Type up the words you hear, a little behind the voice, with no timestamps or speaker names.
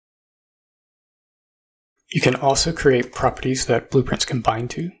You can also create properties that blueprints can bind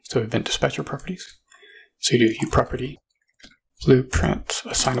to, so event dispatcher properties. So you do UPROPERTY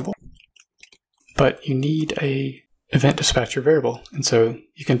BlueprintAssignable, but you need a event dispatcher variable, and so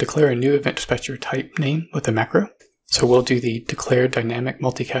you can declare a new event dispatcher type name with a macro. So we'll do the declare dynamic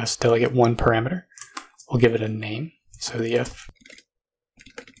multicast delegate 1 parameter. We'll give it a name, so the F.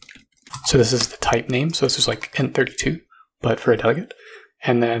 So this is the type name, so this is like int32, but for a delegate.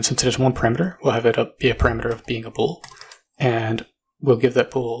 And then since it is 1 parameter, we'll have it be a parameter of being a bool, and we'll give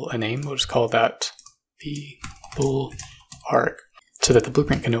that bool a name. We'll just call that the bool arg, so that the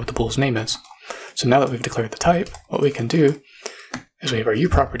blueprint can know what the bool's name is. So now that we've declared the type, what we can do is we have our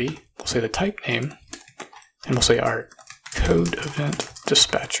UPROPERTY, we'll say the type name, and we'll say our code event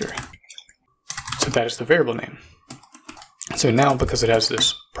dispatcher. So that is the variable name. So now, because it has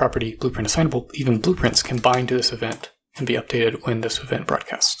this property blueprint assignable, even blueprints can bind to this event and be updated when this event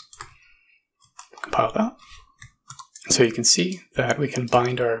broadcasts. Compile that. And so you can see that we can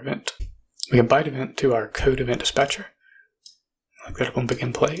bind our event. We can bind event to our code event dispatcher. Like that on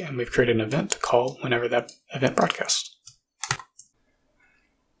begin play, and we've created an event to call whenever that event broadcasts.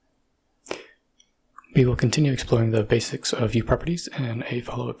 We will continue exploring the basics of UPROPERTYs in a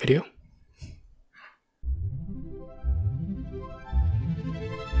follow-up video.